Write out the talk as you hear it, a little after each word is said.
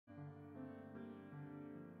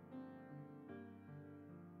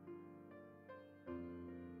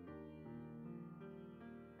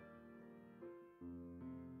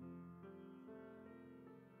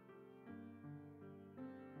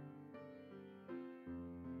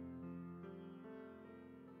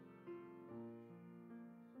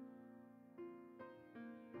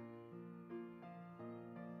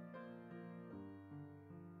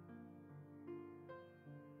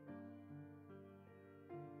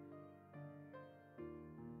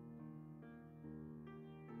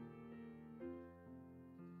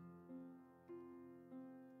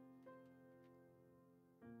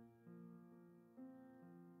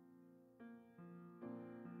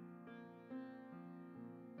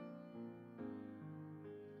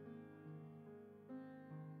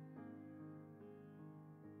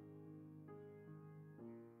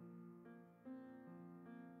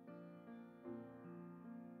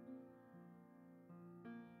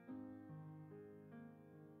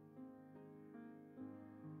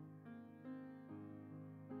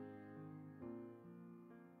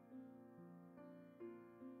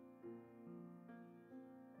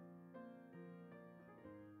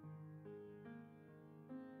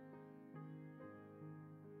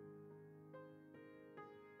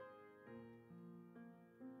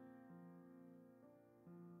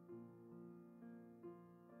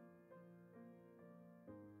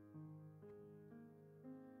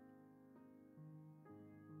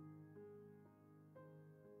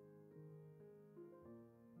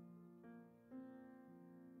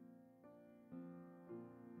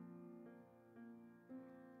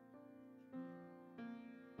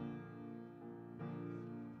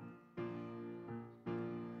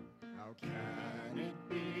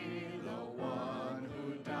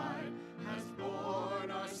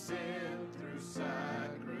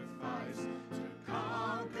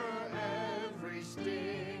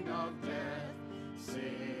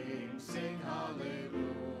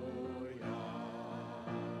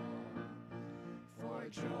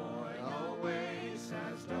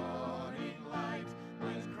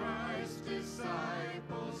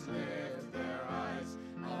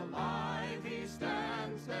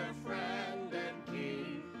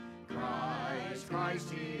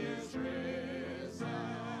Christ, he is risen.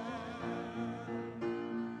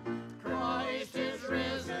 Christ is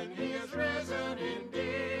risen, he is risen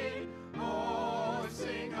indeed. Oh,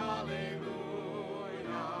 sing hallelujah.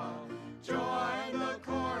 Join the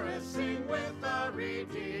chorus, sing with the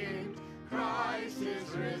redeemed. Christ is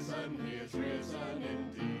risen, he is risen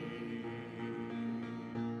indeed.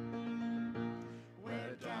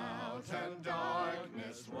 Where doubt and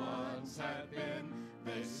darkness once had been,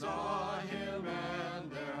 they saw him and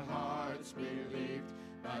their hearts believed.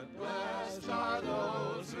 But blessed are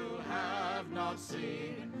those who have not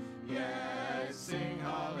seen, yet sing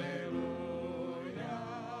hallelujah.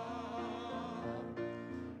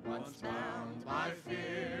 Once bound by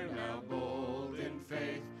fear, now bold in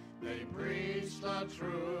faith, they preached the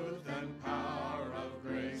truth and power of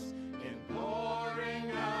grace. In pouring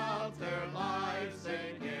out their lives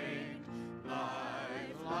they gained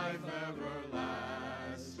life, life everlasting.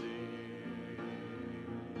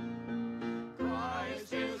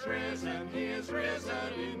 Christ is risen, he is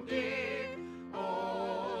risen indeed.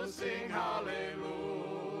 Oh, sing hallelujah.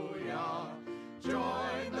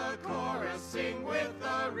 Join the chorus, sing with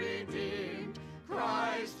the redeemed.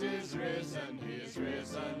 Christ is risen, he is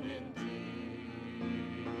risen indeed.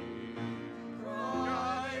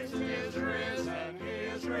 Christ is risen, he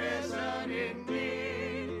is risen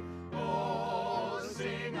indeed. Oh,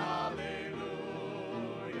 sing hallelujah.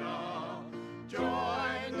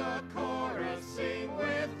 Join the chorus, sing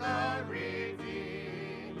with the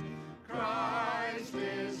redeemed. Christ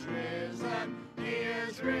is risen, he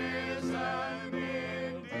is risen indeed.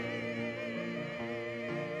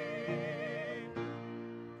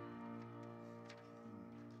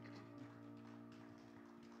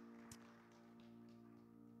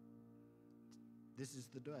 This is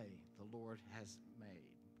the day the Lord has made.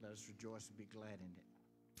 Let us rejoice and be glad in it.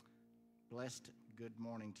 Blessed good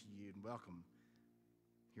morning to you and welcome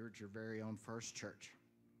here at your very own First Church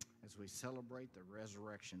as we celebrate the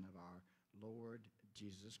resurrection of our Lord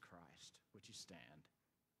Jesus Christ. Would you stand?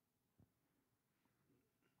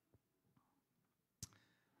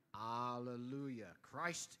 Hallelujah.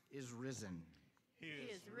 Christ is risen. He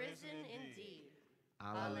is risen indeed.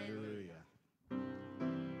 Hallelujah.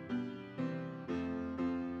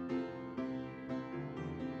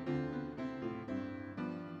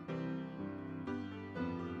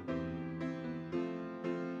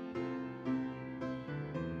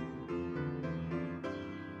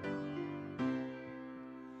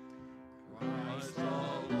 Christ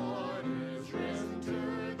the Lord is risen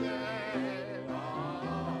today.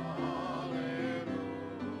 Hallelujah.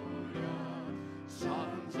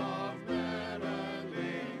 Sons of men and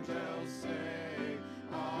angels sing.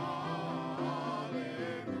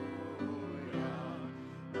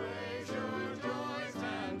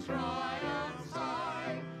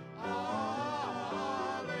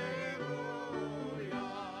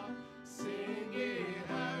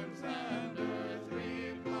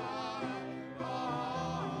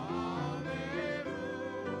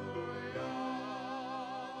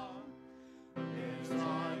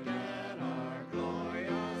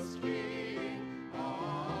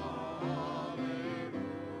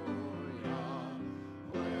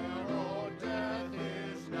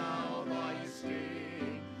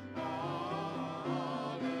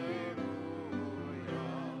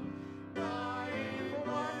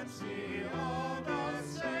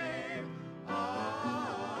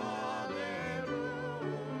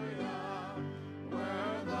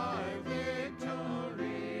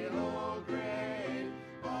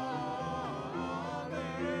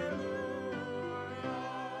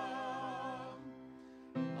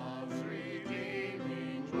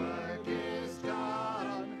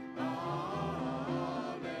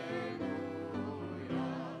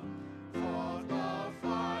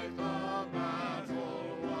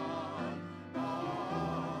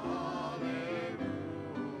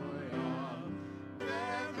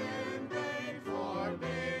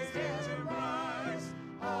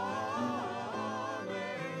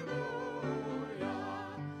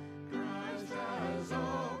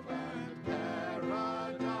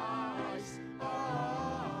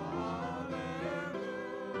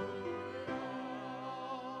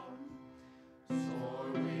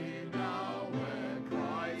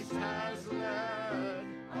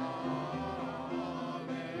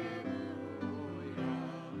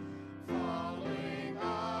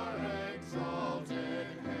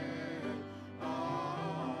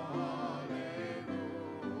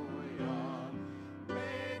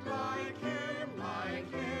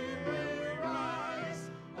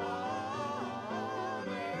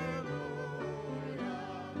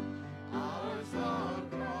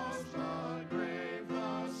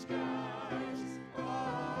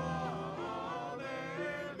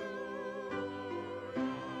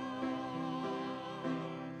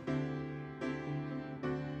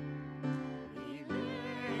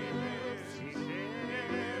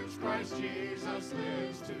 Christ Jesus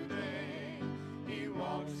lives today. He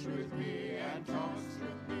walks with me and talks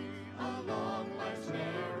with me along life's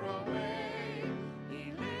narrow way.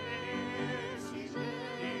 He lives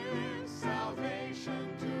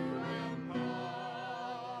salvation to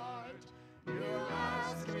impart. You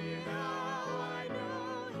ask me how I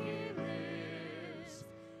know he lives.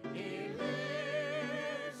 He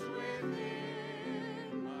lives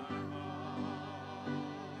within my heart.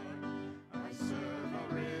 I serve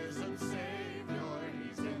a risen Savior.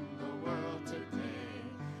 He's in the world today.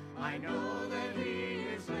 I know that he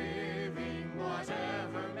is living,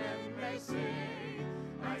 whatever men may say.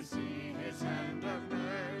 I see his hand of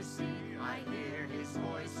mercy, I hear his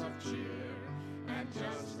voice of cheer, and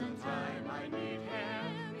just in time I need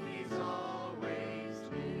him, he's always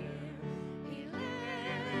near. He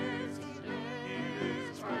lives,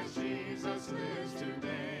 Christ Jesus lives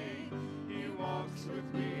today. He walks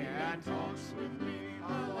with me and talks with me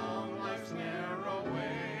along life's narrow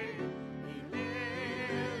way. He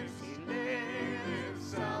lives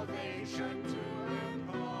salvation to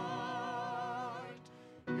impart.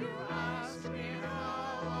 You ask me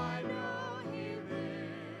how I know he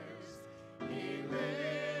lives. He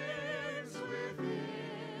lives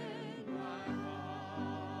within my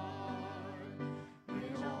heart.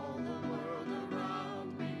 In all the world around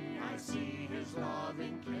me, I see his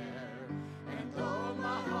loving care. And though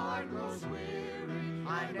my heart grows weary,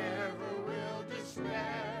 I never will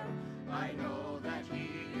despair. I know that he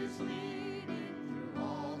is leading through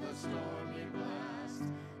all the stormy blast.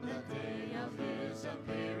 The day of his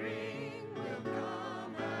appearing will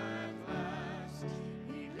come at last.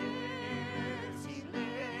 He lives,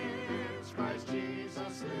 Christ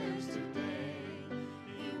Jesus lives today.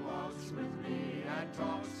 He walks with me and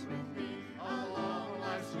talks with me along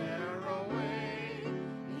life's narrow way.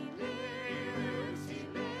 He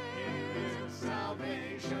lives,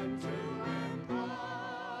 salvation to impart.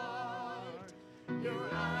 You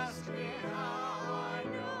ask me how I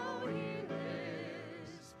know he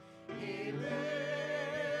lives. He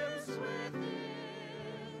lives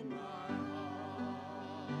within my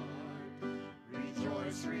heart.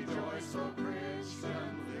 Rejoice, rejoice, O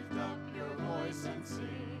Christian, lift up your voice and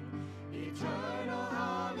sing eternal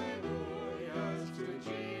hallelujahs to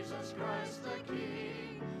Jesus Christ the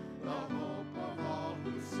King, the hope of all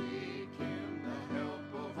who seek him, the help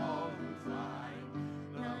of all who find.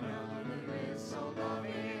 The melody is so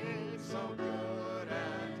loving, so good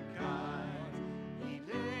and kind. He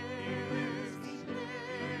lives,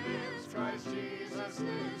 Christ Jesus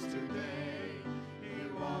lives today. He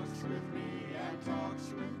walks with me and talks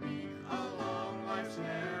with me along life's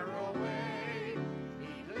narrow way.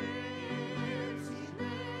 He lives,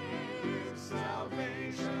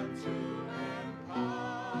 salvation to impart.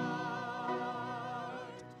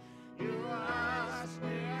 You ask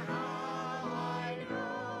me how I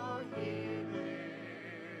know he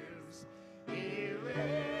lives. He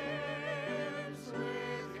lives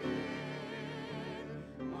within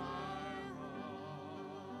my heart.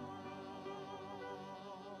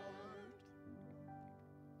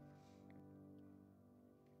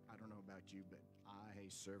 I don't know about you, but I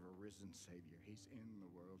serve a risen Savior. He's in the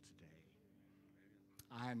world today.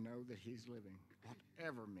 I know that he's living,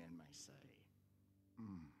 whatever men may say.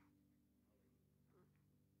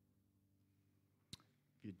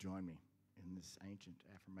 If you join me in this ancient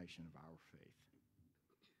affirmation of our faith.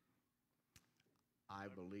 I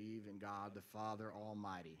believe in God the Father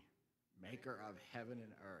Almighty, maker of heaven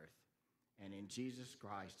and earth, and in Jesus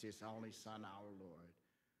Christ, his only Son, our Lord,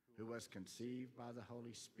 who was conceived by the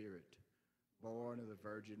Holy Spirit, born of the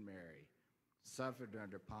Virgin Mary, suffered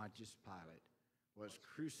under Pontius Pilate, was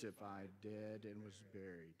crucified, dead, and was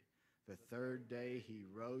buried. The third day he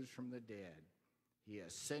rose from the dead. He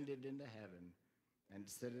ascended into heaven and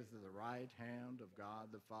sitteth at the right hand of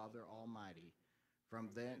God the Father Almighty. From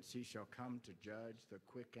thence he shall come to judge the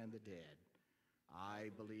quick and the dead.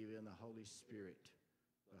 I believe in the Holy Spirit,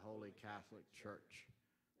 the Holy Catholic Church,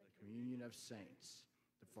 the communion of saints,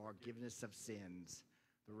 the forgiveness of sins,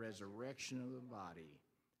 the resurrection of the body,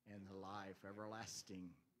 and the life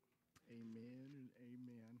everlasting. Amen and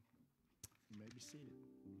amen. You may be seated.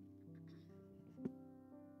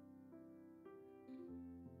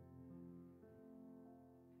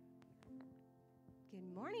 Good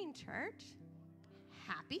morning, church.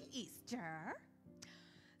 Happy Easter.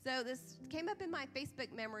 So this came up in my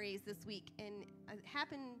Facebook memories this week, and it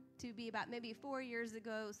happened to be about maybe 4 years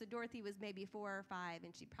ago. So Dorothy was maybe 4 or 5,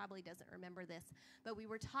 and she probably doesn't remember this. But we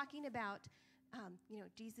were talking about,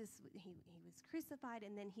 Jesus, he was crucified,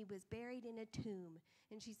 and then he was buried in a tomb.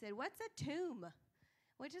 And she said, "What's a tomb?"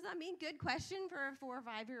 which is, good question for a 4 or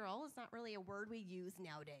 5-year-old. It's not really a word we use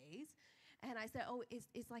nowadays. And I said, oh,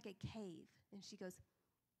 it's like a cave. And she goes,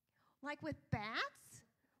 like with bats?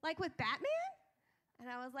 Like with Batman? And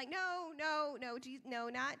I was like, no,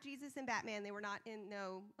 not Jesus and Batman. They were not in,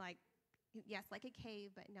 yes, like a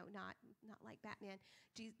cave, but no, not like Batman.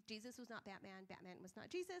 Jesus was not Batman. Batman was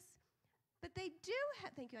not Jesus. But they do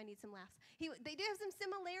have, thank you, I need some laughs. They do have some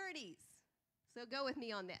similarities. So go with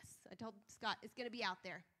me on this. I told Scott, it's going to be out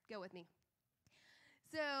there. Go with me.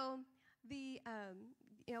 So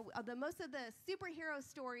most of the superhero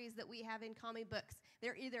stories that we have in comic books,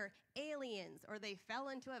 they're either aliens, or they fell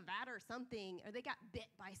into a vat or something, or they got bit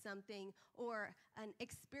by something, or an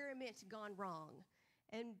experiment gone wrong.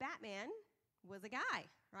 And Batman was a guy,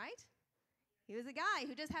 right? He was a guy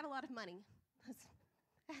who just had a lot of money.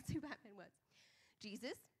 That's who Batman was.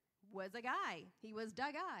 Jesus was a guy. He was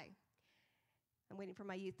the guy. I'm waiting for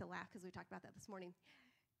my youth to laugh because we talked about that this morning.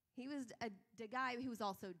 He was the guy who was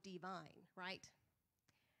also divine, right?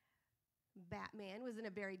 Batman was in a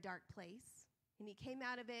very dark place, and he came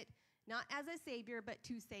out of it not as a savior, but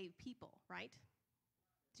to save people, right?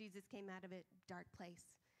 Jesus came out of a dark place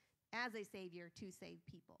as a savior to save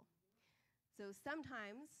people. So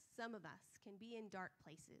sometimes some of us can be in dark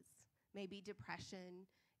places, maybe depression,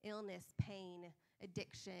 illness, pain,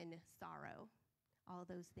 addiction, sorrow, all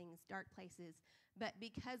those things, dark places. But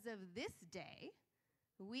because of this day,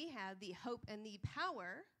 we have the hope and the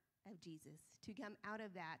power of Jesus to come out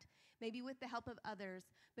of that, maybe with the help of others,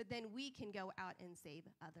 but then we can go out and save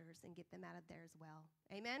others and get them out of there as well.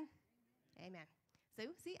 Amen? Amen. So,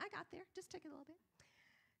 see, I got there. Just took it a little bit.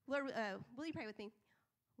 Lord, will you pray with me?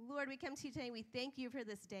 Lord, we come to you today. We thank you for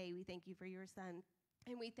this day. We thank you for your son.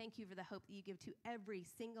 And we thank you for the hope that you give to every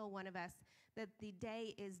single one of us, that the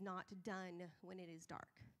day is not done when it is dark.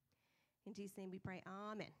 In Jesus' name we pray.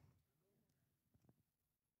 Amen.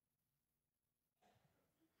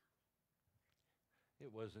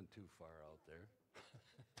 It wasn't too far out there.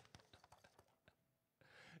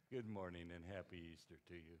 Good morning and happy Easter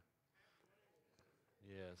to you.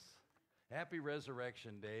 Yes. Happy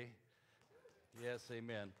Resurrection Day. Yes,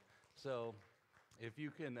 amen. So if you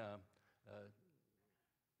can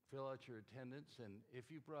fill out your attendance, and if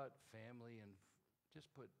you brought family, and just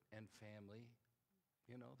put "and family,"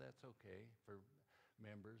 that's okay for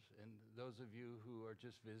members. And those of you who are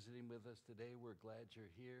just visiting with us today, we're glad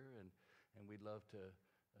you're here, and we'd love to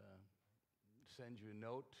send you a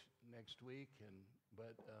note next week.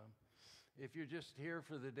 But if you're just here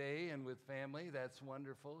for the day and with family, that's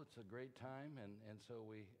wonderful. It's a great time, and so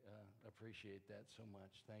we appreciate that so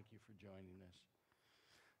much. Thank you for joining us.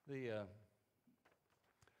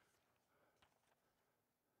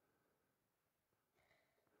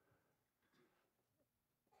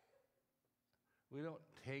 We don't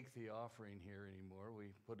take the offering here anymore.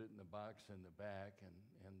 We put it in the box in the back,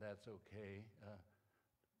 and that's okay.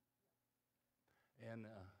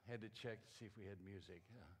 Had to check to see if we had music,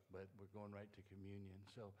 but we're going right to communion.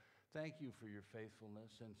 So thank you for your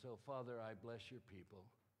faithfulness. And so, Father, I bless your people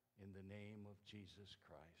in the name of Jesus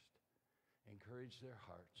Christ. Encourage their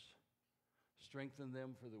hearts. Strengthen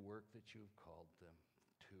them for the work that you've called them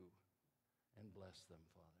to. And bless them,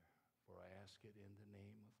 Father. For I ask it in the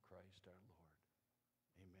name of Christ our Lord.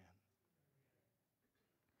 Amen.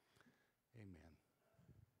 Amen.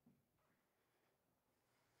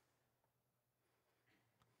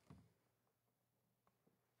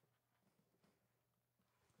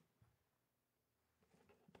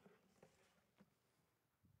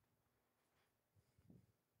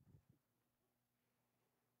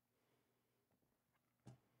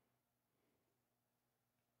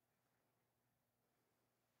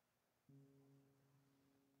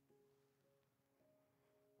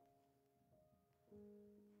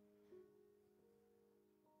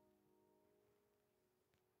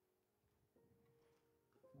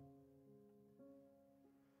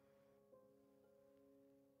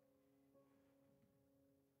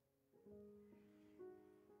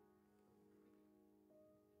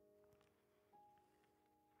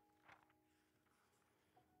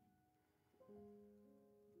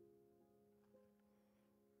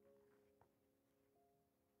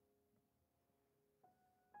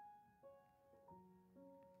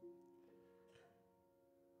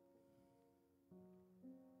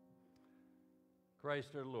 Christ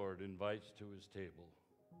our Lord invites to his table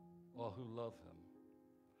all who love him,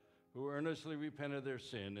 who earnestly repent of their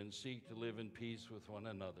sin and seek to live in peace with one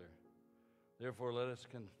another. Therefore, let us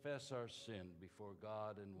confess our sin before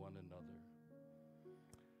God and one another.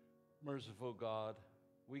 Merciful God,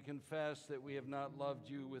 we confess that we have not loved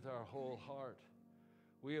you with our whole heart.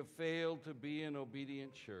 We have failed to be an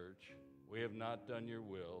obedient church We have not done your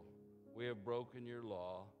will. We have broken your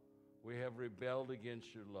law. We have rebelled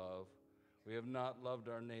against your love. We have not loved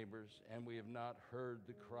our neighbors, and we have not heard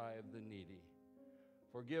the cry of the needy.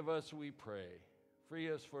 Forgive us, we pray. Free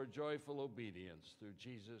us for joyful obedience through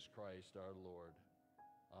Jesus Christ our Lord.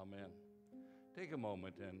 Amen. Take a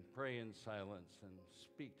moment and pray in silence and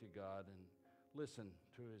speak to God and listen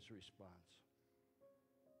to his response.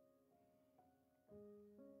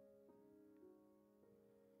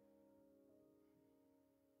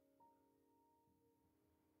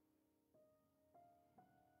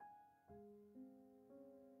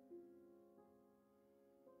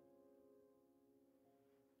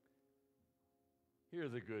 Hear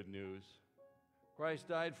the good news. Christ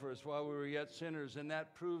died for us while we were yet sinners, and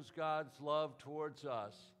that proves God's love towards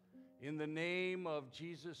us. In the name of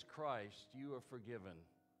Jesus Christ, you are forgiven.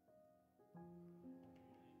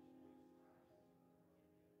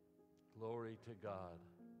 Glory to God.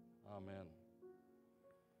 Amen.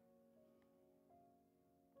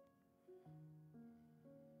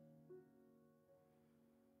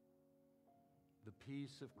 The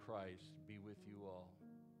peace of Christ be with you all.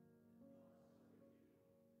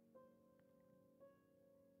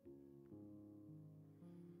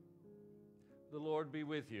 The Lord be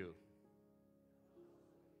with you.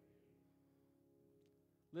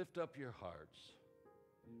 Lift up your hearts.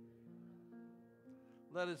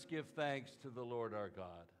 Let us give thanks to the Lord our God.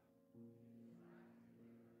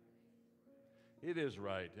 It is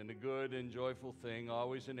right and a good and joyful thing,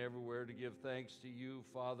 always and everywhere, to give thanks to you,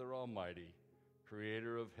 Father Almighty,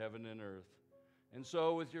 creator of heaven and earth. And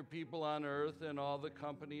so with your people on earth and all the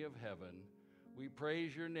company of heaven, we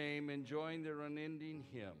praise your name and join their unending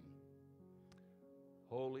hymn.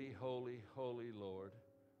 Holy, holy, holy Lord,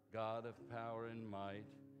 God of power and might,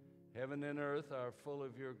 heaven and earth are full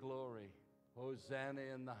of your glory. Hosanna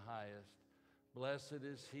in the highest. Blessed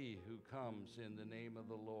is he who comes in the name of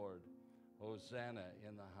the Lord. Hosanna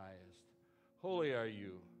in the highest. Holy are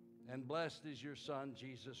you, and blessed is your Son,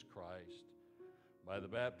 Jesus Christ. By the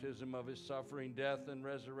baptism of his suffering, death, and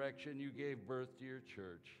resurrection, you gave birth to your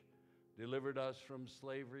church, delivered us from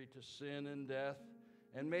slavery to sin and death,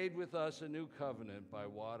 and made with us a new covenant by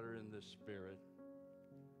water and the Spirit.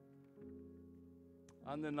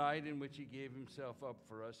 On the night in which he gave himself up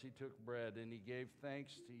for us, he took bread and he gave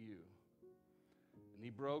thanks to you. And he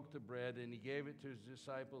broke the bread and he gave it to his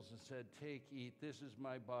disciples and said, "Take, eat, this is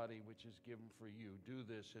my body which is given for you. Do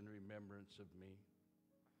this in remembrance of me."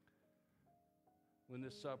 When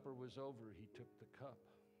the supper was over, he took the cup.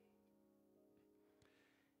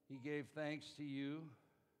 He gave thanks to you,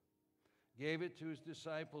 gave it to his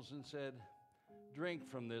disciples and said, "Drink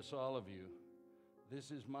from this, all of you. This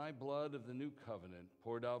is my blood of the new covenant,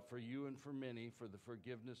 poured out for you and for many for the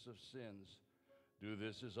forgiveness of sins. Do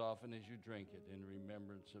this as often as you drink it in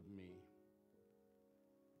remembrance of me."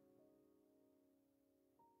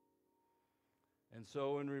 And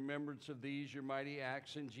so in remembrance of these, your mighty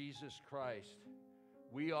acts in Jesus Christ,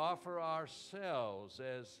 we offer ourselves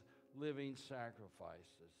as living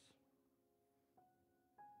sacrifices.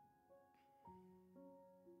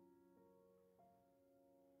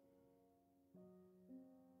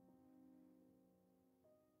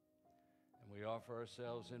 We offer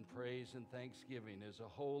ourselves in praise and thanksgiving as a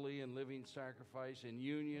holy and living sacrifice in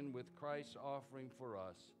union with Christ's offering for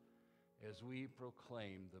us as we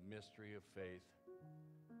proclaim the mystery of faith.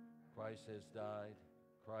 Christ has died,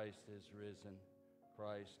 Christ has risen,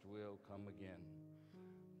 Christ will come again.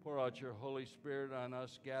 Pour out your Holy Spirit on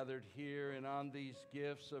us gathered here and on these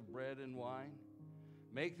gifts of bread and wine.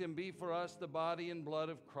 Make them be for us the body and blood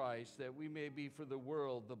of Christ, that we may be for the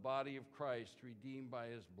world the body of Christ, redeemed by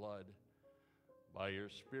his blood. By your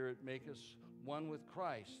Spirit, make us one with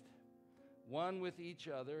Christ, one with each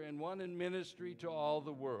other, and one in ministry to all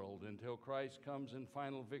the world until Christ comes in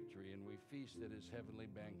final victory and we feast at his heavenly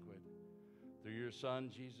banquet. Through your Son,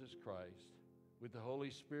 Jesus Christ, with the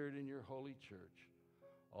Holy Spirit in your holy church,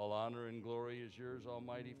 all honor and glory is yours,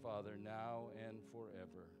 Almighty Father, now and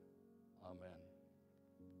forever. Amen.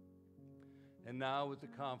 And now, with the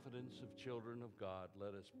confidence of children of God,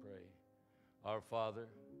 let us pray. Our Father,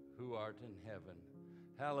 who art in heaven,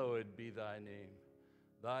 hallowed be thy name.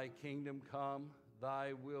 Thy kingdom come,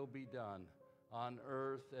 thy will be done, on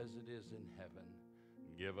earth as it is in heaven.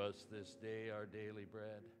 Give us this day our daily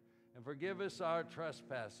bread, and forgive us our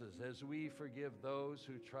trespasses as we forgive those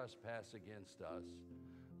who trespass against us.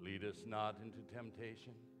 Lead us not into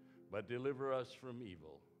temptation, but deliver us from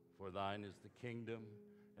evil. For thine is the kingdom,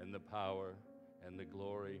 and the power, and the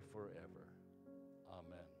glory forever.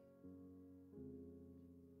 Amen.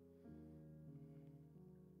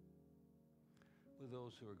 Will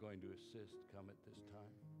those who are going to assist come at this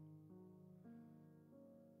time?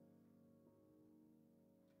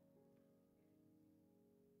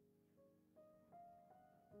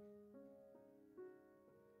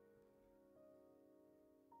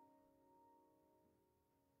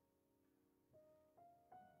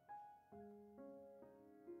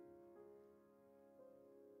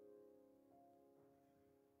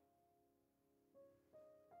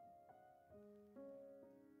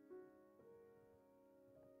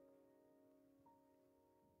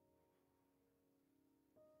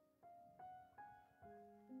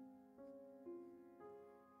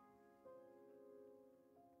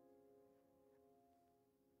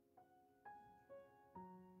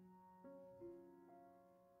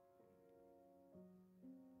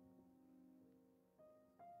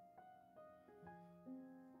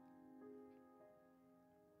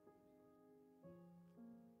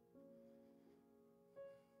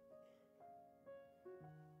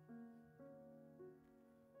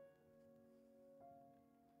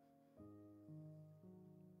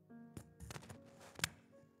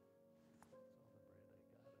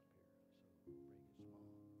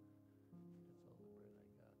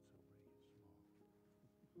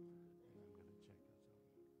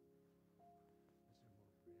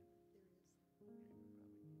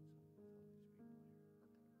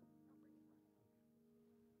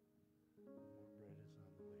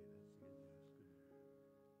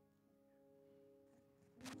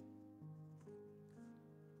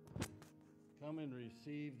 come and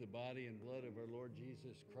receive the body and blood of our Lord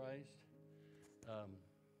Jesus Christ.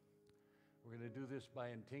 We're going to do this by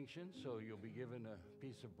intinction, so you'll be given a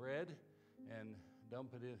piece of bread and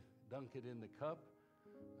dunk it in the cup.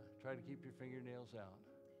 Try to keep your fingernails out.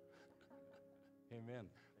 Amen.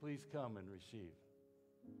 Please come and receive.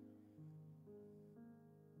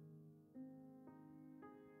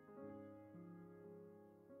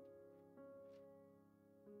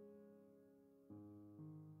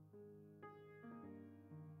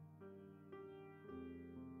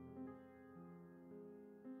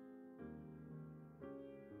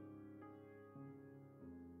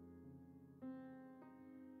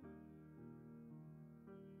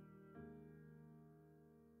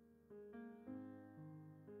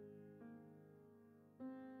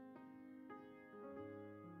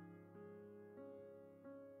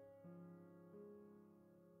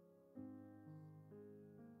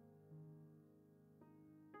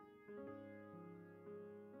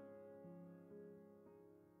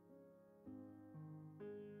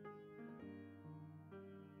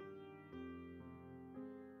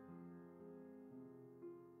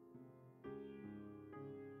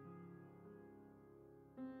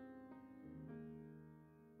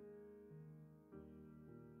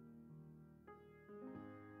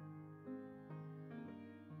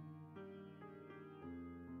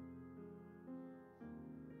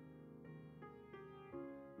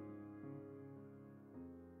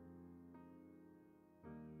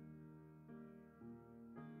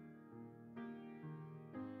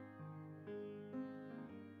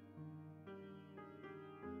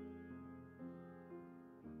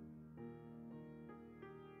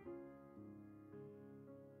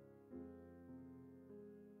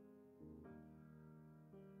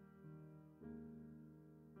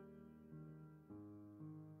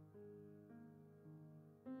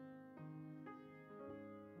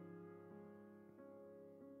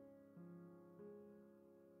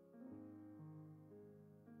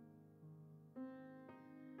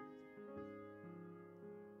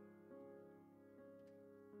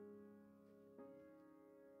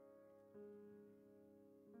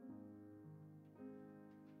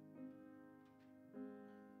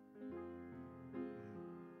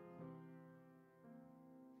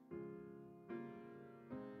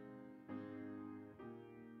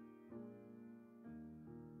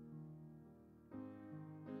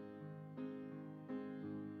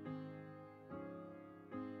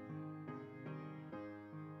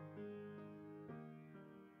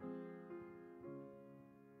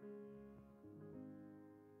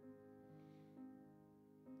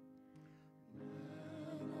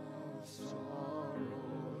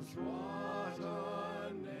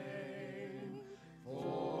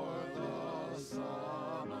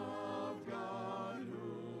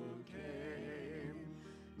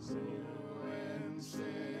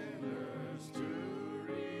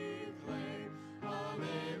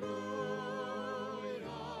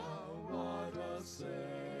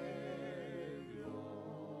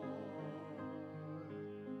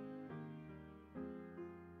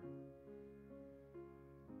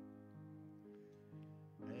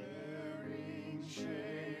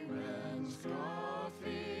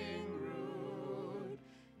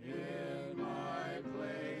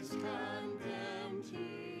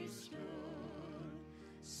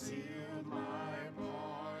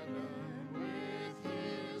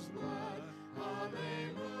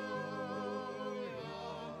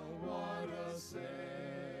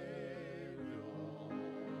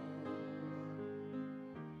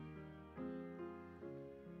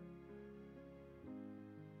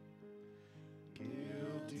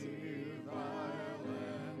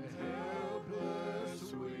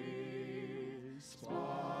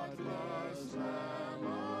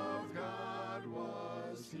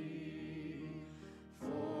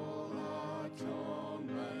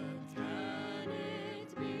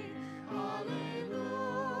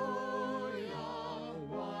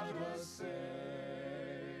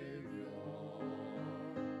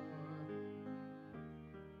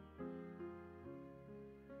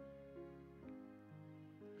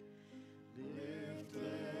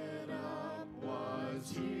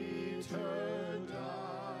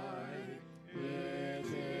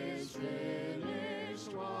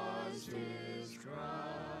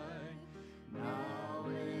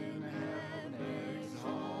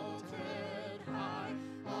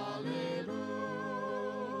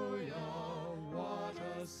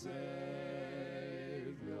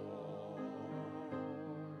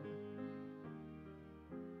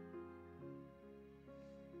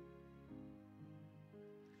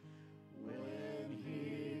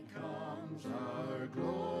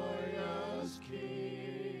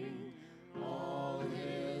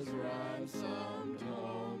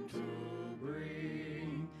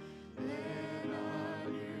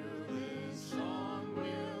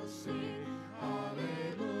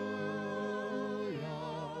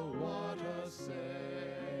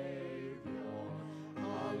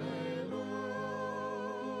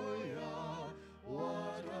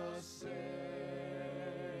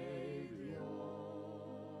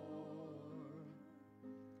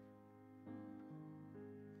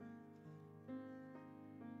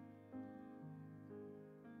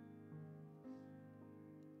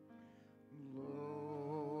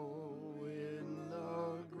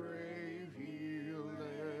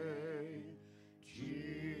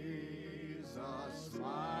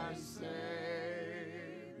 my Savior,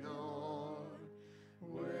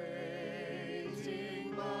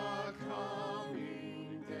 waiting the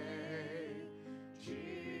coming day.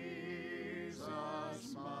 Jesus,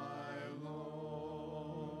 my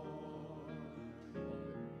Lord.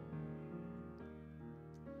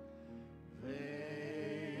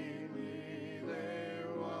 Vainly they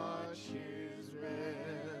watch his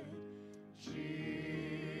bed.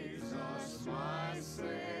 Jesus, my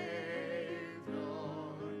Savior,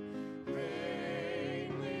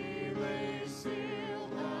 vainly they seal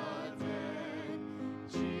the dead.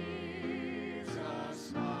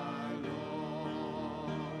 Jesus, my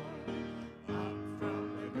Lord. Up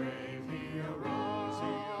from the grave he arose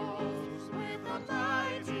with a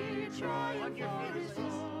mighty triumph for his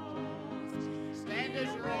foes. Stand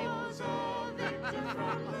as you Rose a victor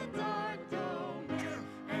from the dark domain,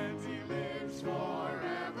 and he lives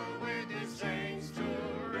forever with his saints to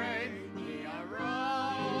reign. He arose,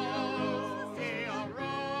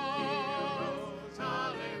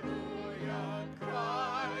 hallelujah,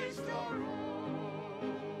 Christ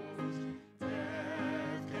arose.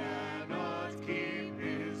 Death cannot keep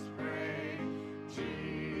his prey.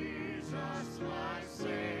 Jesus, my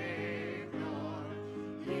Savior,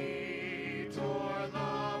 he tore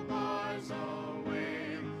the bars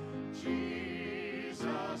away.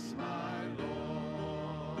 Jesus, my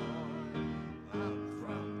Lord. Up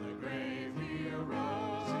from the grave he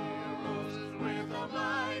arose with a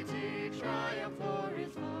mighty triumph for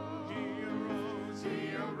his foes. He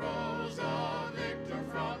arose a victor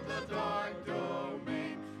from the dark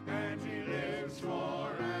domain, and he lives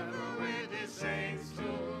forever with his saints to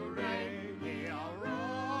reign. He arose,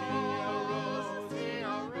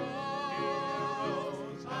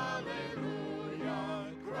 hallelujah,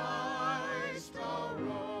 Christ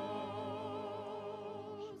arose.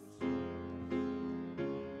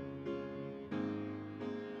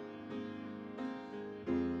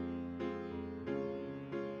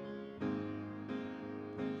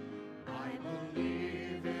 I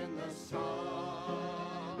believe in the Son.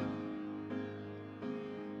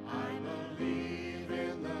 I believe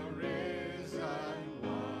in the risen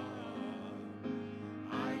one.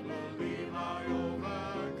 I believe I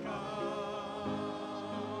overcome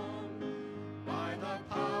by the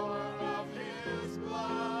power of his blood.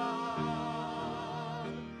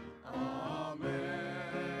 Amen.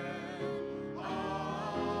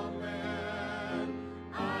 Amen.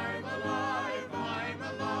 I'm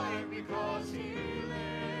alive because he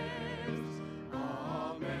lives.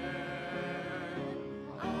 Amen.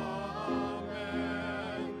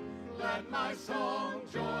 Amen. Let my song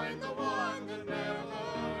join the one that never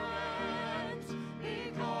ends,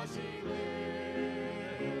 because he lives.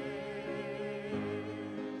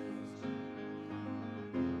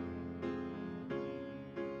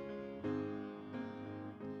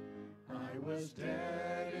 I was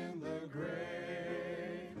dead in the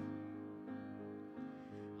grave.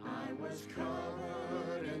 I was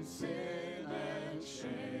covered in sin and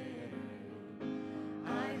shame.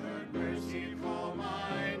 I heard mercy call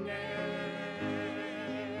my name.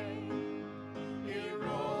 He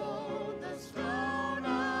rolled the stone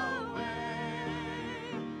away.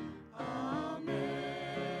 Amen.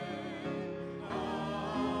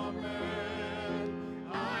 Amen.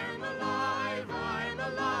 I'm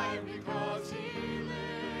alive because he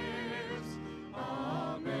lives.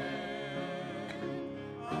 Amen.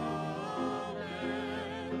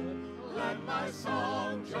 Amen. Let my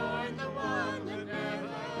song join the one that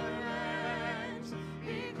never ends,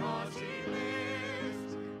 because he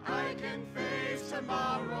lives. I can face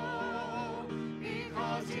tomorrow,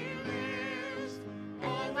 because he lives.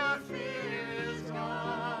 All my fear is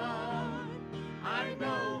gone. I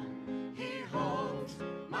know he holds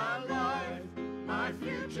my life, my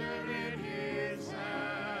future in his hand.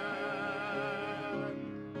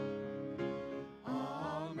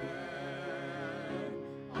 Amen.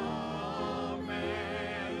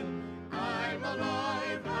 Amen. I'm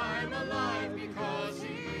alive because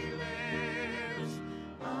he lives.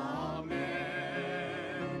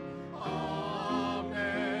 Amen.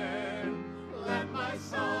 Amen. Let my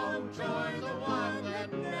song join the one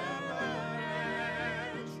that never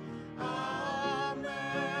ends. Amen.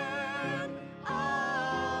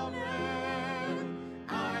 Amen.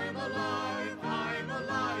 I'm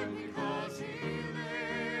alive because he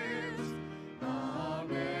lives.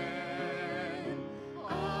 Amen.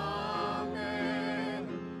 Amen.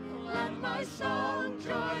 Let my song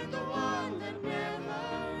join the one that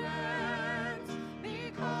never ends,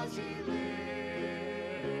 because he lives.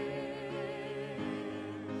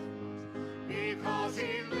 Because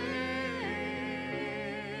he lives.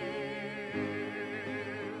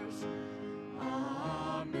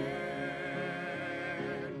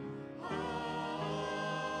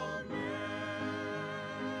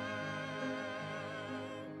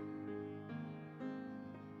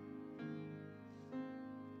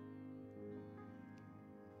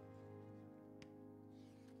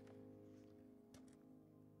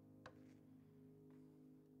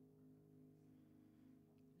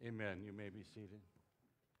 Amen. You may be seated.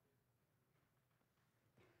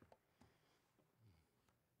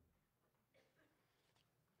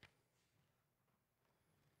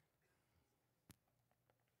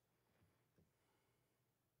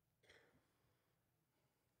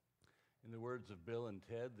 In the words of Bill and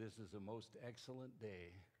Ted, this is a most excellent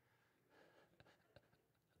day.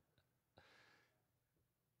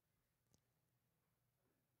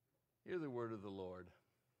 Hear the word of the Lord.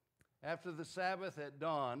 After the Sabbath at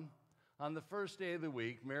dawn, on the first day of the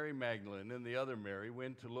week, Mary Magdalene and the other Mary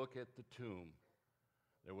went to look at the tomb.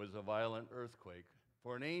 There was a violent earthquake,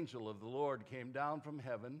 for an angel of the Lord came down from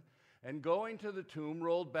heaven, and going to the tomb,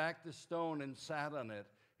 rolled back the stone and sat on it.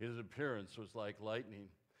 His appearance was like lightning,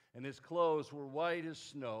 and his clothes were white as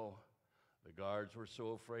snow. The guards were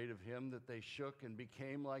so afraid of him that they shook and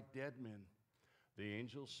became like dead men. The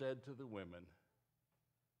angel said to the women,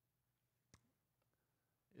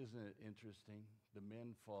 isn't it interesting? The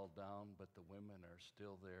men fall down, but the women are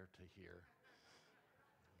still there to hear.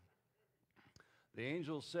 The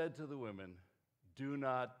angel said to the women, do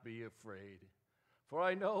not be afraid, for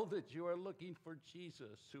I know that you are looking for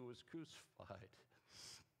Jesus who was crucified.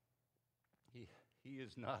 He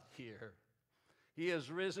is not here. He has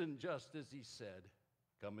risen just as he said.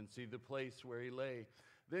 Come and see the place where he lay.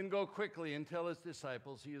 Then go quickly and tell his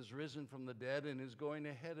disciples he is risen from the dead and is going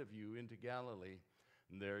ahead of you into Galilee.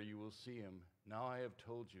 And there you will see him. Now I have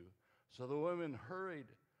told you. So the women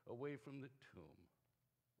hurried away from the tomb,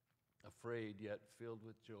 afraid yet filled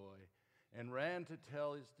with joy, and ran to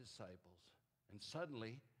tell his disciples. And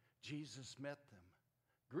suddenly Jesus met them.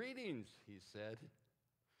 Greetings, he said.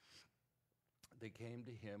 They came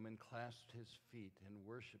to him and clasped his feet and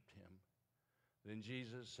worshiped him. Then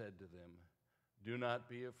Jesus said to them, do not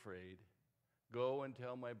be afraid. Go and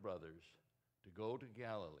tell my brothers to go to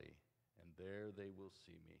Galilee, and there they will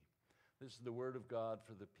see me. This is the word of God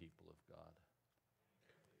for the people of God.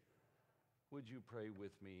 Would you pray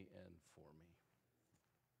with me and for me?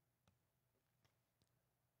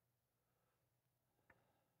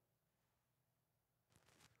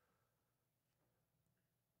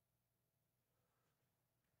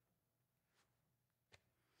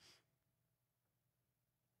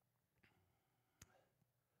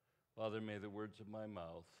 Father, may the words of my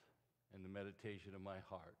mouth and the meditation of my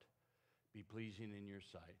heart be pleasing in your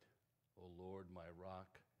sight, O Lord, my rock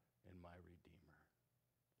and my redeemer.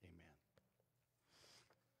 Amen.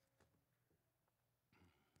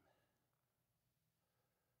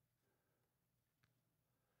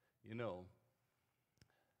 You know,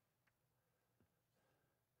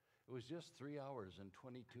 it was just 3 hours and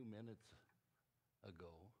 22 minutes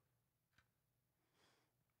ago,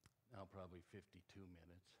 now probably 52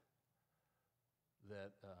 minutes,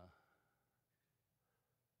 that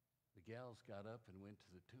the gals got up and went to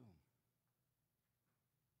the tomb.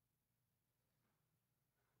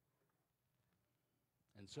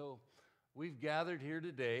 And so we've gathered here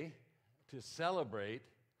today to celebrate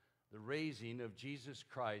the raising of Jesus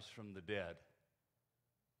Christ from the dead.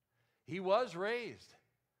 He was raised.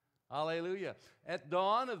 Hallelujah. At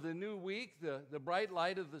dawn of the new week, the bright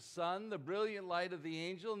light of the sun, the brilliant light of the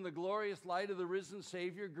angel, and the glorious light of the risen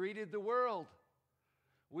Savior greeted the world.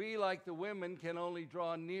 We, like the women, can only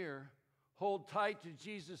draw near, hold tight to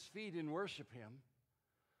Jesus' feet and worship him.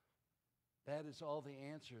 That is all the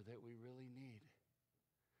answer that we really need.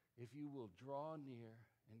 If you will draw near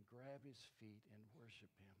and grab his feet and worship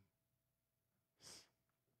him.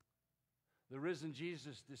 The risen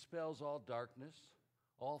Jesus dispels all darkness,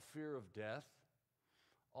 all fear of death,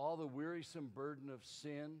 all the wearisome burden of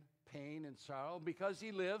sin, pain, and sorrow. Because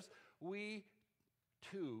he lives, we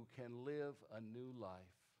too can live a new life.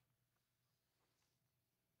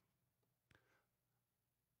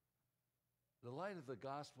 The light of the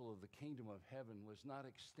gospel of the kingdom of heaven was not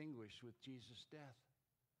extinguished with Jesus' death.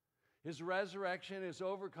 His resurrection has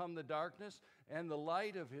overcome the darkness, and the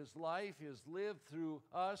light of his life has lived through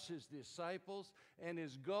us, his disciples, and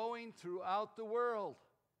is going throughout the world.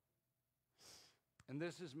 And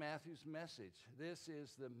this is Matthew's message. This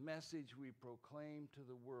is the message we proclaim to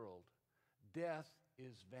the world. Death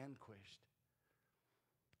is vanquished.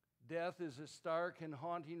 Death is a stark and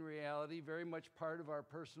haunting reality, very much part of our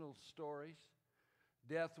personal stories.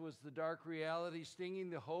 Death was the dark reality stinging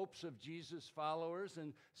the hopes of Jesus' followers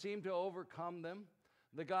and seemed to overcome them.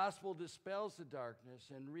 The gospel dispels the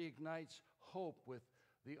darkness and reignites hope with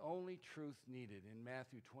the only truth needed in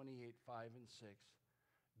Matthew 28, 5 and 6.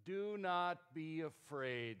 Do not be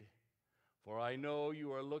afraid, for I know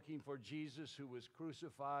you are looking for Jesus who was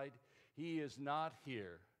crucified. He is not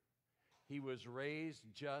here. He was raised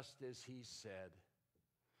just as he said.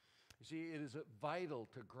 You see, it is vital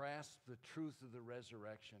to grasp the truth of the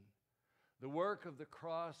resurrection. The work of the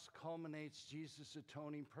cross culminates Jesus'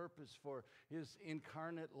 atoning purpose for his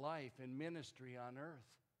incarnate life and ministry on earth.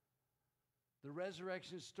 The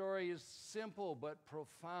resurrection story is simple but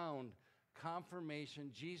profound confirmation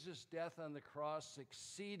Jesus' death on the cross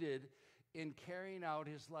succeeded in carrying out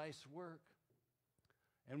his life's work.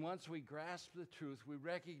 And once we grasp the truth, we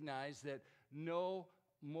recognize that no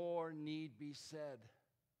more need be said.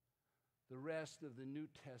 The rest of the New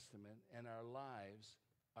Testament and our lives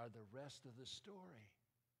are the rest of the story.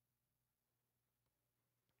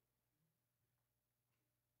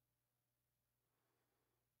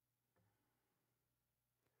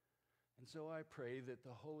 And so I pray that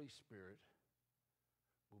the Holy Spirit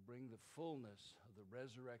will bring the fullness of the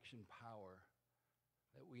resurrection power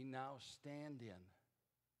that we now stand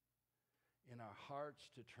in our hearts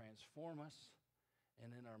to transform us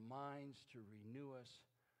and in our minds to renew us,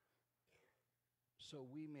 so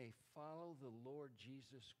we may follow the Lord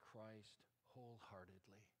Jesus Christ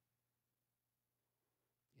wholeheartedly,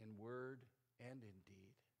 in word and in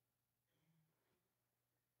deed.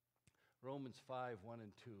 Romans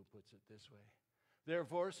 5:1-2 puts it this way.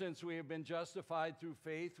 Therefore, since we have been justified through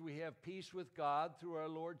faith, we have peace with God through our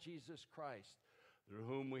Lord Jesus Christ, through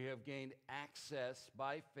whom we have gained access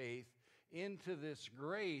by faith into this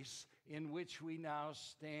grace in which we now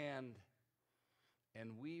stand,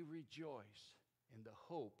 and we rejoice in the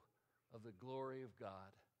hope of the glory of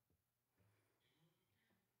God.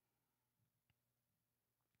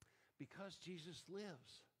 Because Jesus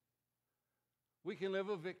lives, we can live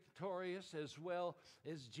victorious as well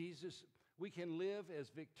as Jesus. We can live as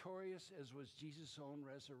victorious as was Jesus' own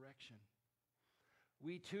resurrection.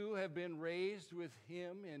 We too have been raised with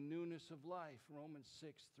him in newness of life, Romans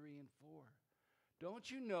 6:3-4.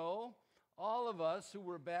 Don't you know, all of us who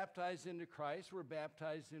were baptized into Christ were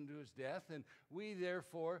baptized into his death, and we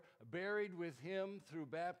therefore buried with him through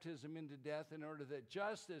baptism into death, in order that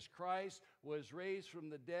just as Christ was raised from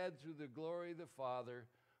the dead through the glory of the Father,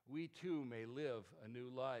 we too may live a new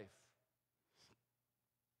life.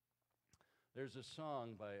 There's a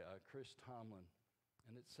song by Chris Tomlin,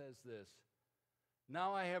 and it says this: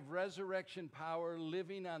 now I have resurrection power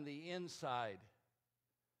living on the inside.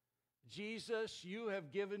 Jesus, you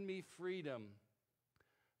have given me freedom.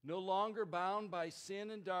 No longer bound by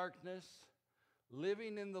sin and darkness,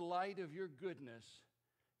 living in the light of your goodness,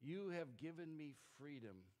 you have given me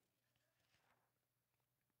freedom.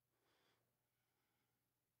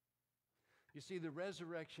 You see, the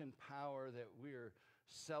resurrection power that we're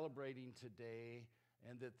celebrating today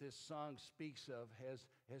and that this song speaks of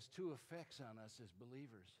has two effects on us as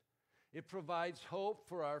believers. It provides hope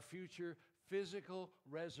for our future physical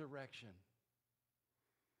resurrection.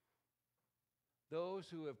 Those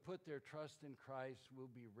who have put their trust in Christ will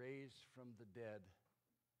be raised from the dead.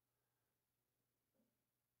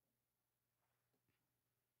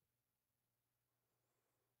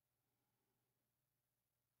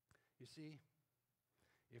 You see,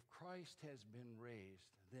 if Christ has been raised,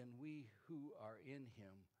 then we who are in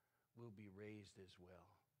him will be raised as well.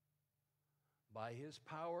 By his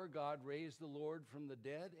power, God raised the Lord from the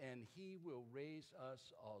dead, and he will raise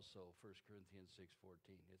us also, 1 Corinthians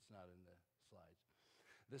 6:14. It's not in the slides.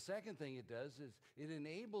 The second thing it does is it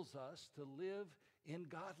enables us to live in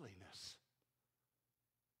godliness.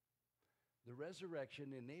 The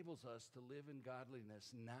resurrection enables us to live in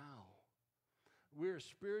godliness now. We're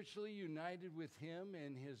spiritually united with him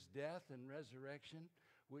in his death and resurrection,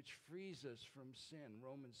 which frees us from sin,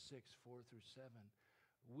 Romans 6:4-7.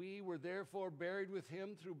 We were therefore buried with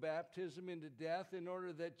him through baptism into death, in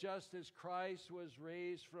order that just as Christ was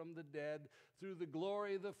raised from the dead through the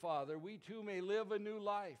glory of the Father, we too may live a new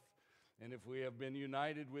life. And if we have been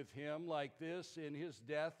united with him like this in his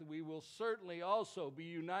death, we will certainly also be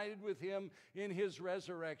united with him in his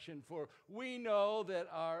resurrection. For we know that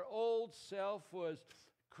our old self was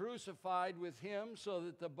crucified with him, so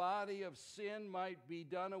that the body of sin might be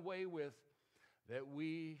done away with, that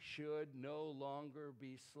we should no longer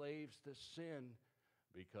be slaves to sin,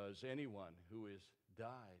 because anyone who is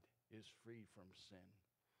died is free from sin.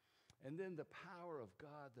 And then the power of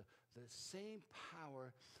God, the same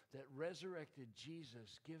power that resurrected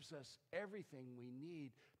Jesus, gives us everything we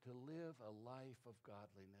need to live a life of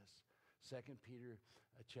godliness. 2 Peter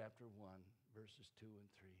chapter 1, verses 2 and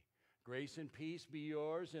 3. Grace and peace be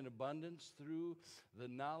yours in abundance through the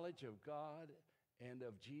knowledge of God and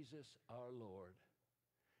of Jesus our Lord.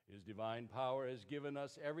 His divine power has given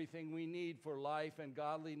us everything we need for life and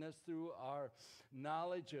godliness through our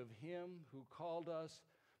knowledge of him who called us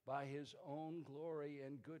by his own glory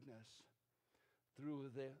and goodness.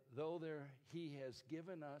 He has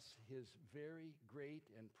given us his very great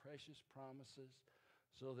and precious promises,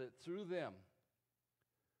 so that through them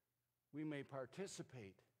we may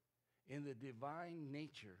participate in the divine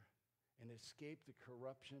nature and escape the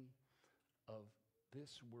corruption of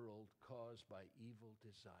this world caused by evil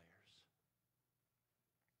desires.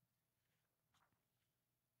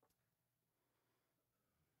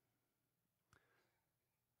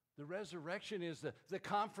 The resurrection is the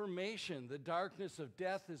confirmation. The darkness of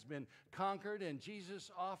death has been conquered, and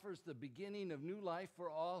Jesus offers the beginning of new life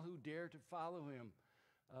for all who dare to follow him.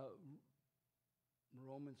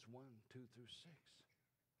 Romans 1, 2 through 6.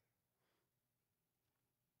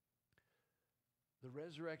 The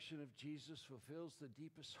resurrection of Jesus fulfills the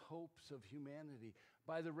deepest hopes of humanity.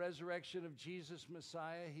 By the resurrection of Jesus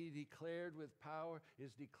Messiah, he is declared with power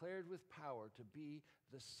to be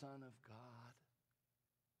the Son of God.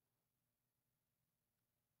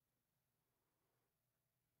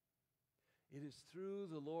 It is through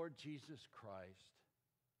the Lord Jesus Christ,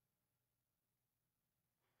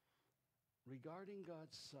 regarding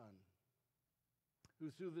God's Son, who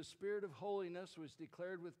through the Spirit of holiness was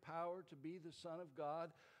declared with power to be the Son of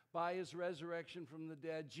God by his resurrection from the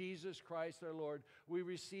dead, Jesus Christ our Lord, we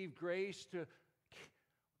receive grace to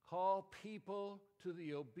call people to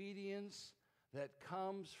the obedience that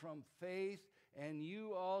comes from faith, and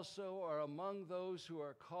you also are among those who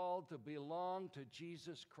are called to belong to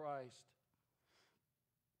Jesus Christ.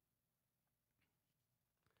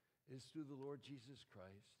 It is through the Lord Jesus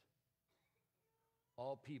Christ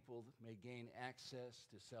all people may gain access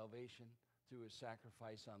to salvation through his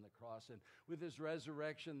sacrifice on the cross. And with his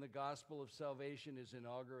resurrection, the gospel of salvation is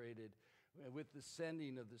inaugurated with the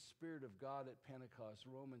sending of the Spirit of God at Pentecost,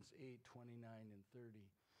 Romans 8, 29 and 30.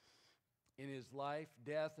 In his life,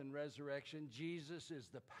 death, and resurrection, Jesus is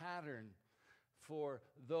the pattern for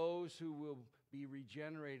those who will be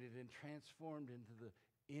regenerated and transformed into the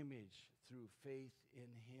image through faith in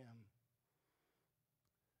him.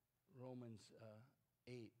 Romans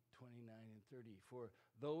 8, 29 and 30. For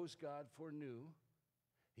those God foreknew,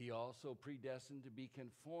 he also predestined to be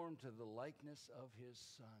conformed to the likeness of his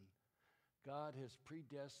Son. God has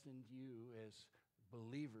predestined you as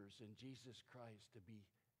believers in Jesus Christ to be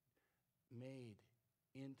made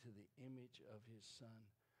into the image of his Son,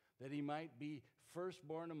 that he might be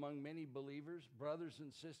firstborn among many believers, brothers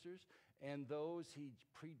and sisters, and those he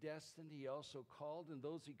predestined, he also called, and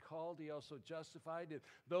those he called, he also justified, and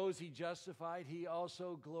those he justified, he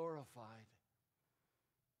also glorified.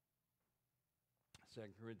 2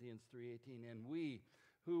 Corinthians 3:18, and we,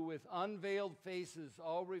 who with unveiled faces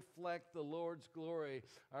all reflect the Lord's glory,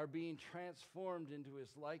 are being transformed into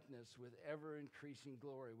his likeness with ever-increasing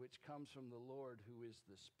glory, which comes from the Lord, who is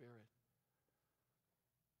the Spirit.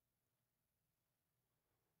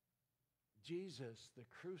 Jesus, the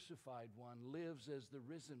crucified one, lives as the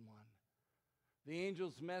risen one. The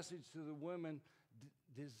angel's message to the women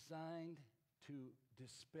designed to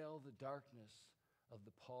dispel the darkness of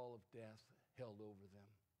the pall of death held over them.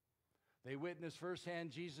 They witnessed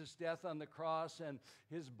firsthand Jesus' death on the cross and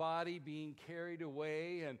his body being carried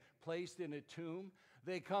away and placed in a tomb.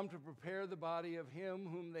 They come to prepare the body of him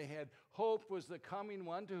whom they had hoped was the coming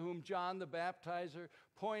one, to whom John the Baptizer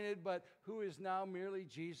pointed, but who is now merely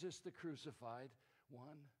Jesus, the crucified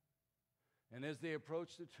one. And as they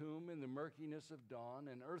approach the tomb in the murkiness of dawn,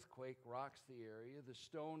 an earthquake rocks the area. The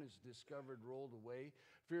stone is discovered rolled away.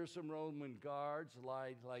 Fearsome Roman guards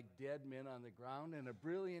lie like dead men on the ground, and a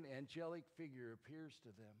brilliant angelic figure appears to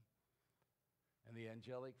them. And the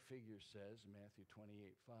angelic figure says, Matthew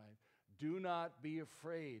 28:5, "Do not be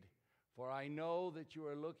afraid, for I know that you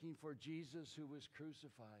are looking for Jesus who was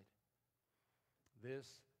crucified."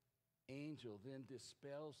 This angel then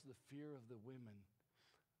dispels the fear of the women,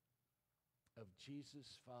 of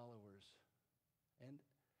Jesus' followers, and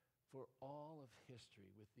for all of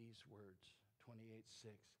history with these words,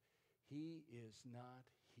 28:6, "He is not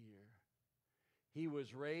here. He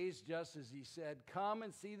was raised just as he said. Come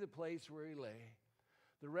and see the place where he lay."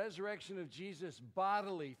 The resurrection of Jesus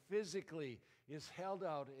bodily, physically, is held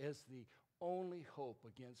out as the only hope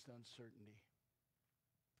against uncertainty.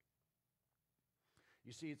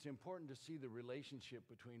 You see, it's important to see the relationship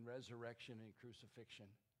between resurrection and crucifixion.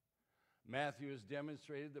 Matthew has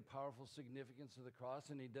demonstrated the powerful significance of the cross,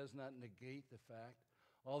 and he does not negate the fact.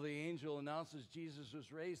 Although the angel announces Jesus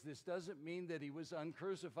was raised, this doesn't mean that he was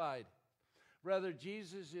uncrucified. Rather,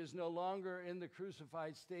 Jesus is no longer in the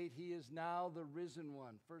crucified state. He is now the risen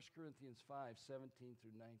one. 1 Corinthians 5:17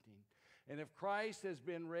 through 19. And if Christ has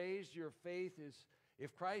been raised,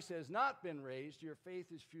 if Christ has not been raised, your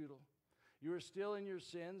faith is futile. You are still in your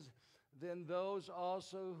sins. then those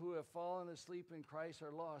also who have fallen asleep in Christ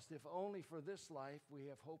are lost. If only for this life we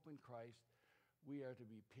have hope in Christ, we are to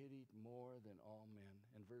be pitied more than all men.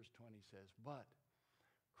 And verse 20 says, but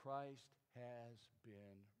Christ has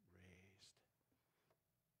been raised.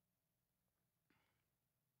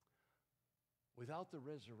 Without the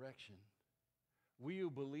resurrection, we who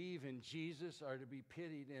believe in Jesus are to be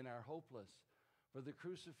pitied and are hopeless, for the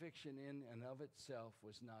crucifixion in and of itself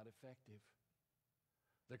was not effective.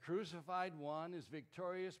 The crucified one is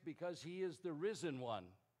victorious because he is the risen one.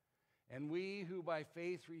 And we who by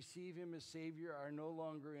faith receive him as Savior are no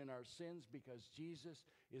longer in our sins because Jesus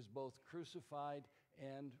is both crucified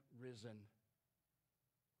and risen.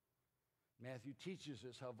 Matthew teaches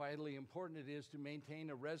us how vitally important it is to maintain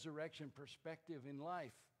a resurrection perspective in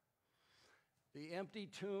life. The empty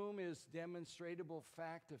tomb is a demonstrable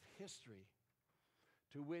fact of history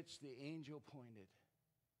to which the angel pointed.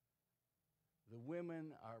 The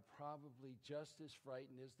women are probably just as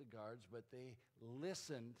frightened as the guards, but they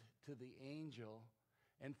listened to the angel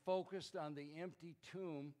and focused on the empty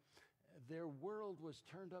tomb. Their world was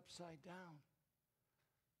turned upside down.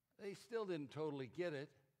 They still didn't totally get it,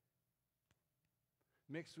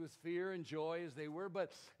 mixed with fear and joy as they were,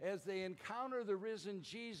 but as they encounter the risen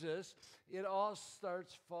Jesus, it all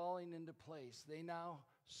starts falling into place. They now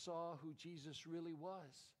saw who Jesus really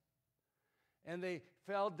was. And they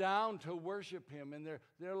fell down to worship him, and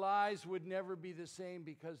their lives would never be the same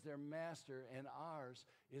because their master and ours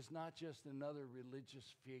is not just another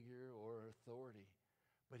religious figure or authority,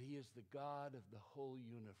 but he is the God of the whole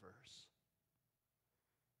universe.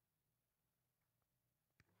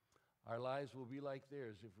 Our lives will be like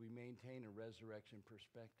theirs if we maintain a resurrection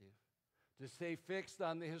perspective. To stay fixed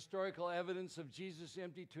on the historical evidence of Jesus'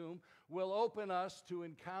 empty tomb will open us to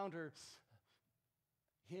encounter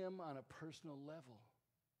him on a personal level,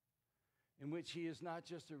 in which he is not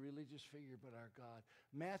just a religious figure, but our God.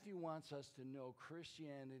 Matthew wants us to know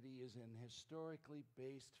Christianity is an historically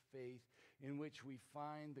based faith in which we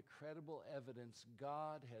find the credible evidence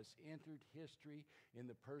God has entered history in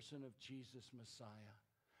the person of Jesus Messiah.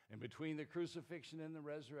 And between the crucifixion and the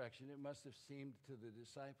resurrection, it must have seemed to the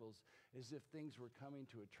disciples as if things were coming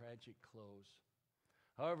to a tragic close.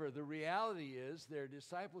 However, the reality is their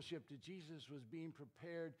discipleship to Jesus was being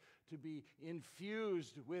prepared to be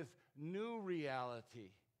infused with new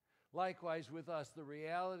reality. Likewise with us, the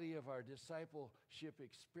reality of our discipleship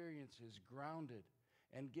experience is grounded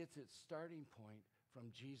and gets its starting point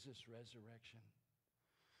from Jesus' resurrection.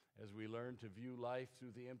 As we learn to view life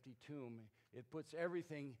through the empty tomb, it puts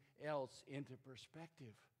everything else into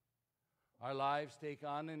perspective. Our lives take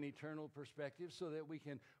on an eternal perspective so that we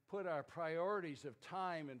can put our priorities of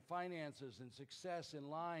time and finances and success in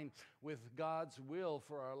line with God's will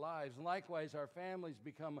for our lives. And likewise, our families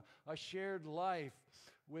become a shared life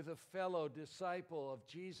with a fellow disciple of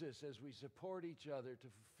Jesus as we support each other to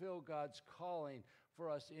fulfill God's calling for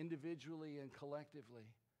us individually and collectively.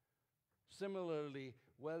 Similarly,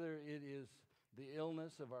 whether it is the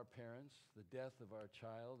illness of our parents, the death of our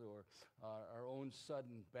child, or our own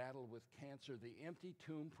sudden battle with cancer, the empty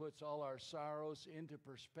tomb puts all our sorrows into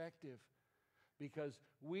perspective. Because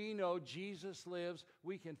we know Jesus lives,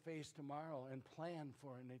 we can face tomorrow and plan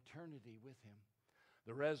for an eternity with him.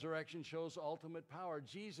 The resurrection shows ultimate power.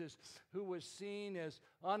 Jesus, who was seen as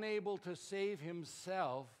unable to save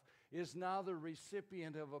himself, is now the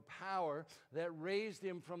recipient of a power that raised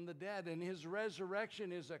him from the dead. And his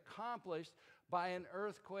resurrection is accomplished by an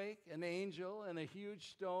earthquake, an angel, and a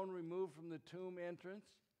huge stone removed from the tomb entrance.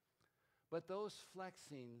 But those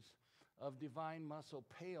flexings of divine muscle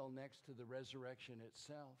pale next to the resurrection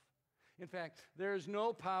itself. In fact, there is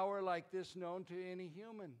no power like this known to any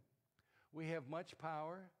human. We have much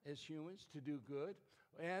power as humans to do good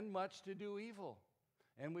and much to do evil.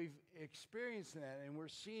 And we've experienced that, and we're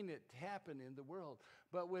seeing it happen in the world.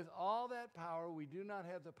 But with all that power, we do not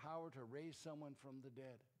have the power to raise someone from the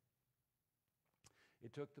dead.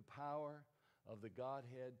 It took the power of the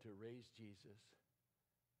Godhead to raise Jesus.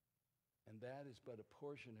 And that is but a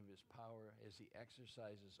portion of his power as he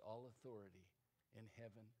exercises all authority in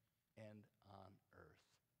heaven and on earth.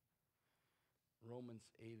 Romans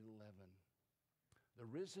 8:11. The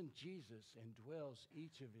risen Jesus indwells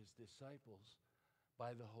each of his disciples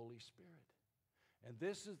by the Holy Spirit. And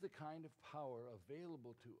this is the kind of power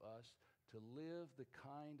available to us to live the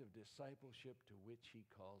kind of discipleship to which he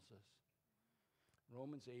calls us.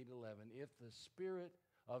 Romans 8:11, if the Spirit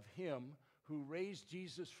of him who raised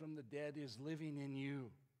Jesus from the dead is living in you,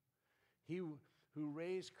 he who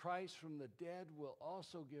raised Christ from the dead will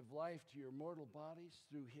also give life to your mortal bodies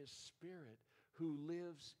through his Spirit who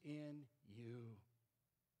lives in you.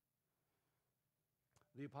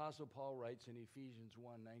 The Apostle Paul writes in Ephesians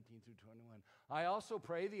 1:19 through 21, I also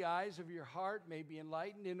pray the eyes of your heart may be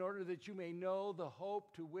enlightened in order that you may know the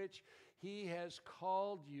hope to which he has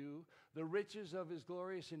called you, the riches of his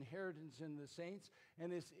glorious inheritance in the saints,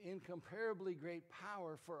 and his incomparably great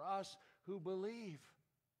power for us who believe.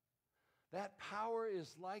 That power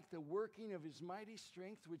is like the working of his mighty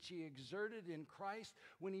strength, which he exerted in Christ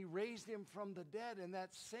when he raised him from the dead. And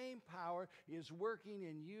that same power is working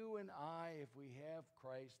in you and I if we have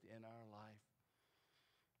Christ in our life.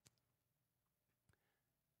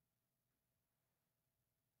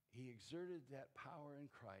 He exerted that power in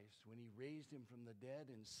Christ when he raised him from the dead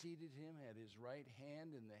and seated him at his right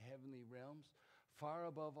hand in the heavenly realms, far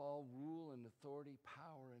above all rule and authority,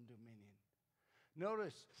 power and dominion.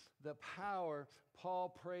 Notice the power Paul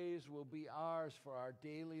prays will be ours for our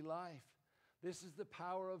daily life. This is the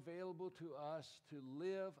power available to us to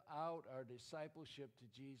live out our discipleship to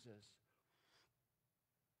Jesus.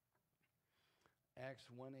 Acts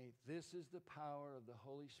 1:8, this is the power of the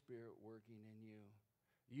Holy Spirit working in you.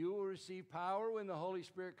 You will receive power when the Holy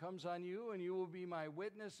Spirit comes on you, and you will be my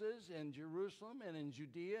witnesses in Jerusalem and in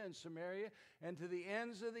Judea and Samaria and to the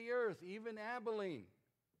ends of the earth, even Abilene.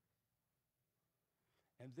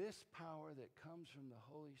 And this power that comes from the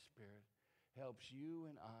Holy Spirit helps you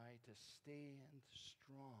and I to stand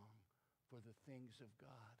strong for the things of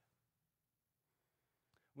God.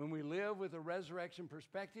 When we live with a resurrection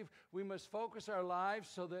perspective, we must focus our lives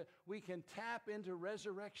so that we can tap into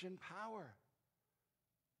resurrection power.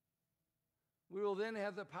 We will then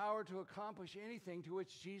have the power to accomplish anything to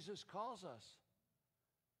which Jesus calls us.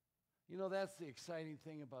 You know, that's the exciting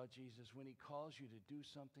thing about Jesus. When he calls you to do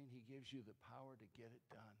something, he gives you the power to get it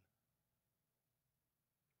done.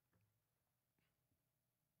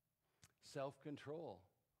 Self-control,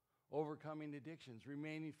 overcoming addictions,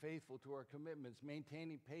 remaining faithful to our commitments,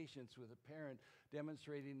 maintaining patience with a parent,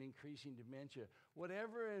 demonstrating increasing dementia.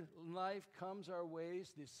 Whatever in life comes our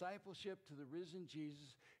ways, discipleship to the risen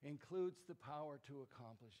Jesus includes the power to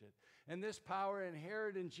accomplish it. And this power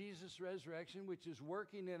inherent in Jesus' resurrection, which is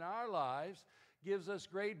working in our lives, gives us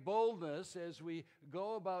great boldness as we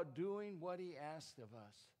go about doing what he asked of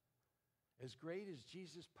us. As great as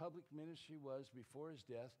Jesus' public ministry was before his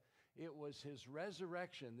death, it was his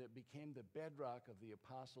resurrection that became the bedrock of the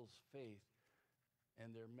apostles' faith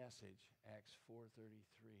and their message, Acts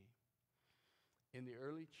 4:33. In the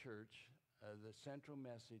early church, the central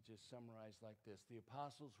message is summarized like this. The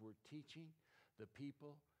apostles were teaching the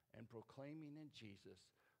people and proclaiming in Jesus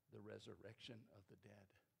the resurrection of the dead.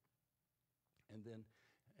 And then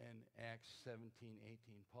in Acts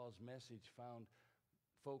 17:18, Paul's message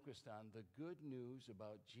focused on the good news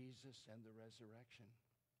about Jesus and the resurrection.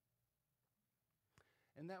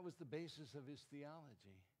 And that was the basis of his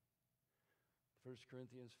theology. 1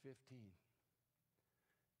 Corinthians 15.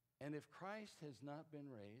 And if Christ has not been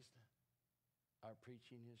raised, our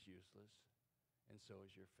preaching is useless, and so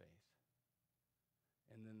is your faith.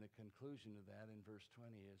 And then the conclusion of that in verse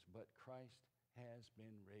 20 is, but Christ has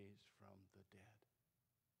been raised from the dead.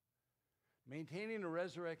 Maintaining a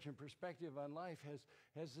resurrection perspective on life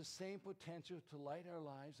has the same potential to light our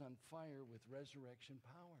lives on fire with resurrection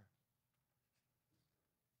power.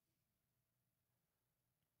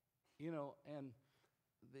 You know, and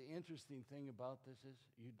the interesting thing about this is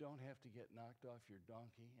you don't have to get knocked off your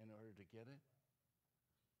donkey in order to get it.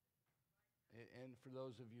 And for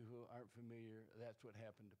those of you who aren't familiar, that's what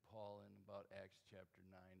happened to Paul in about Acts chapter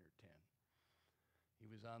 9 or 10. He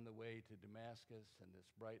was on the way to Damascus, and this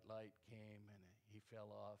bright light came, and he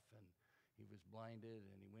fell off, and he was blinded,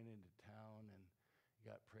 and he went into town, and he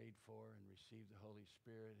got prayed for and received the Holy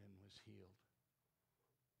Spirit and was healed.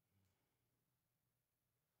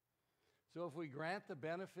 So if we grant the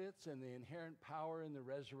benefits and the inherent power in the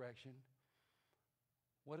resurrection,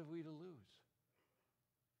 what have we to lose?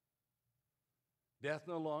 Death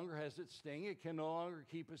no longer has its sting. It can no longer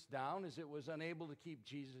keep us down as it was unable to keep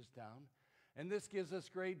Jesus down. And this gives us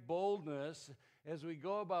great boldness as we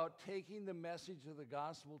go about taking the message of the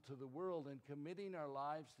gospel to the world and committing our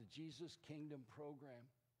lives to Jesus' kingdom program.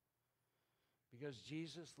 Because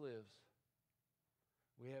Jesus lives,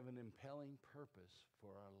 we have an impelling purpose for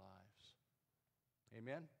our lives.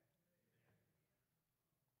 Amen?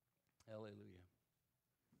 Hallelujah.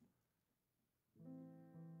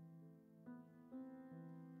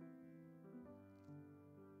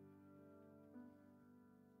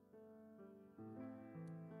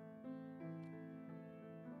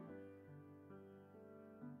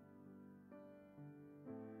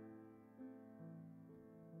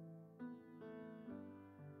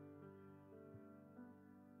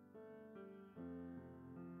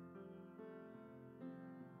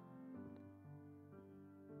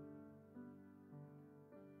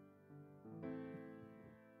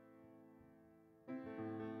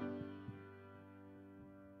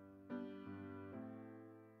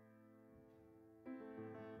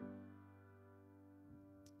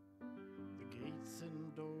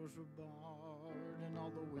 doors were barred and all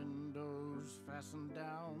the windows fastened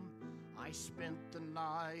down. I spent the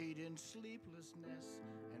night in sleeplessness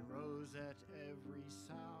and rose at every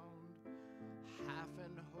sound, half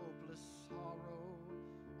in hopeless sorrow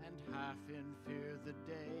and half in fear the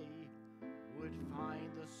day would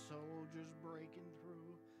find the soldiers breaking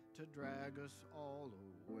through to drag us all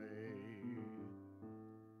away.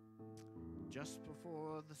 Just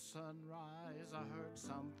before the sunrise, I heard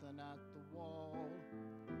something at the wall.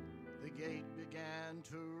 The gate began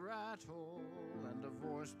to rattle and a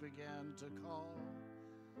voice began to call.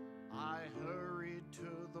 I hurried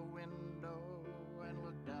to the window and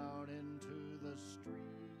looked out into the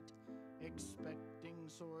street, expecting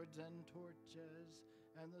swords and torches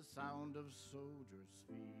and the sound of soldiers'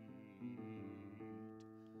 feet.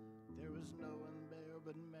 There was no one there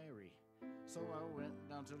but Mary, so I went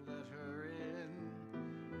down to let her in.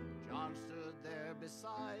 John stood there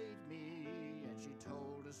beside me, and she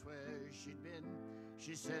told us where she'd been.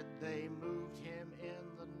 She said they moved him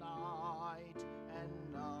in the night, and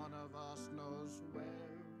none of us knows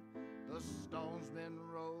where. The stone's been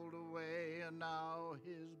rolled away, and now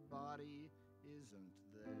his body isn't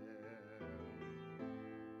there.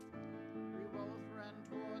 We both ran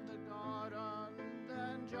toward the garden,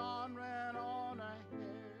 then John ran on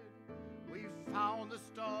ahead. We found the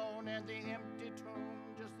stone and the empty tomb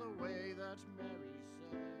just the way that Mary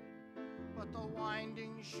said. But the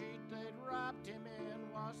winding sheet they'd wrapped him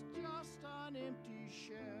in was just an empty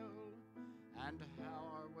shell, and how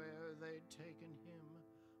or where they'd taken him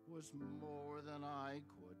was more than I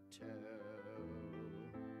could tell.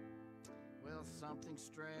 Well, something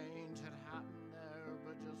strange had happened there,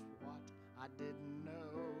 but just what I didn't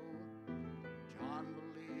know. John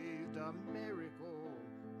believed a miracle,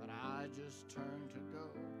 but I just turned to go.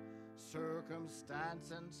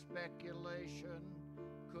 Circumstance and speculation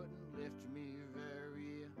couldn't lift me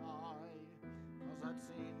very high, 'cause I'd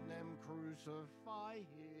seen them crucify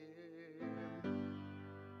him,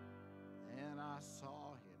 and I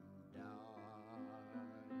saw him die.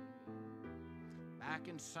 Back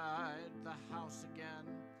inside the house again,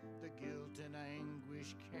 the guilt and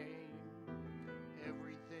anguish came.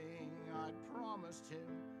 Everything I'd promised him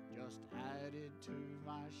just added to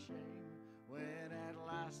my shame. When at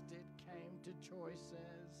last it came to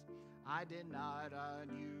choices, I denied I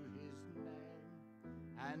knew his name.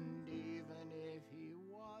 And even if he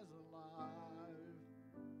was alive,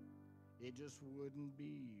 it just wouldn't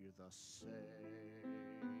be the same.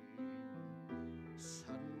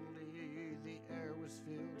 Suddenly the air was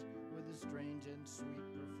filled with a strange and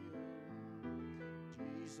sweet perfume.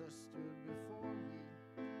 Jesus stood before me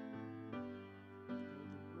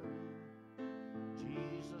in the room.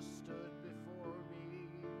 Jesus stood before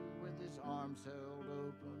me with his arms held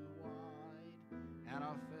open wide, and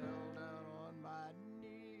I fell down on my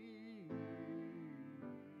knees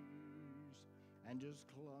and just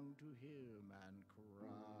clung to him and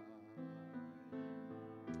cried.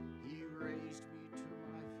 He raised me to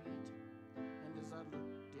my feet, and as I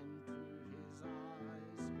looked into his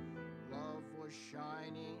eyes, love was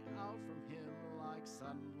shining out from him like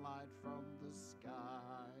sunlight from the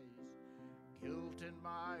skies. Guilt and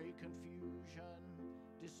my confusion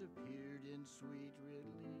disappeared in sweet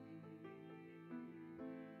release.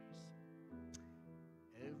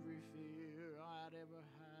 Every fear I'd ever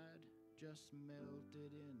had just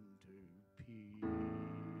melted into peace.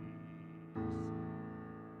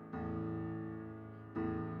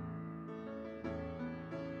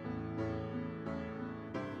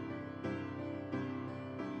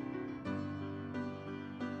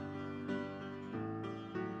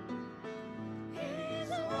 He's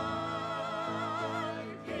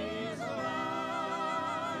alive, he's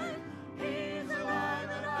alive, he's alive,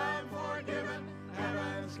 and I'm forgiven.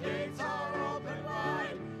 Heaven's gates are open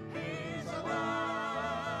wide. He's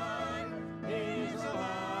alive, he's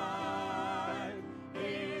alive,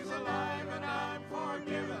 he's alive, and I'm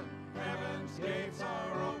forgiven. Heaven's gates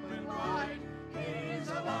are open wide. He's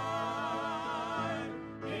alive,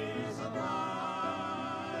 he's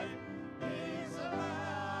alive, he's alive.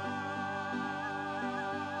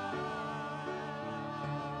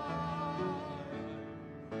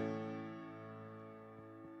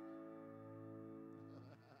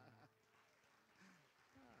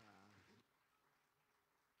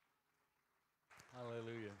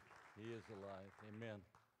 Hallelujah. He is alive. Amen.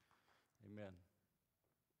 Amen.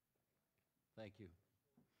 Thank you.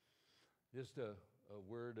 Just a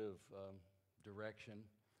word of direction.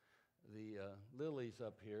 The lilies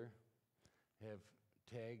up here have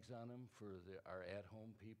tags on them for our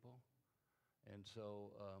at-home people. And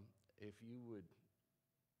so if you would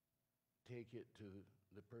take it to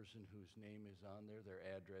the person whose name is on there, their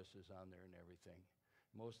address is on there and everything.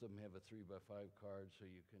 Most of them have a 3x5 card, so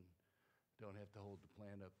you don't have to hold the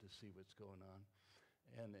plant up to see what's going on.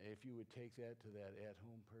 And if you would take that to that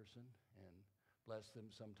at-home person and bless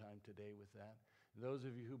them sometime today with that. Those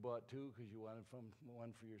of you who bought two because you wanted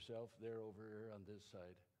one for yourself, they're over here on this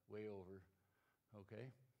side, way over,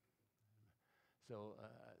 okay? So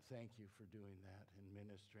thank you for doing that and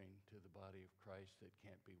ministering to the body of Christ that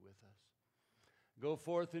can't be with us. Go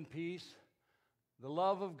forth in peace. The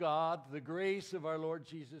love of God, the grace of our Lord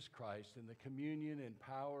Jesus Christ, and the communion and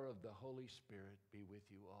power of the Holy Spirit be with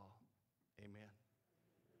you all. Amen.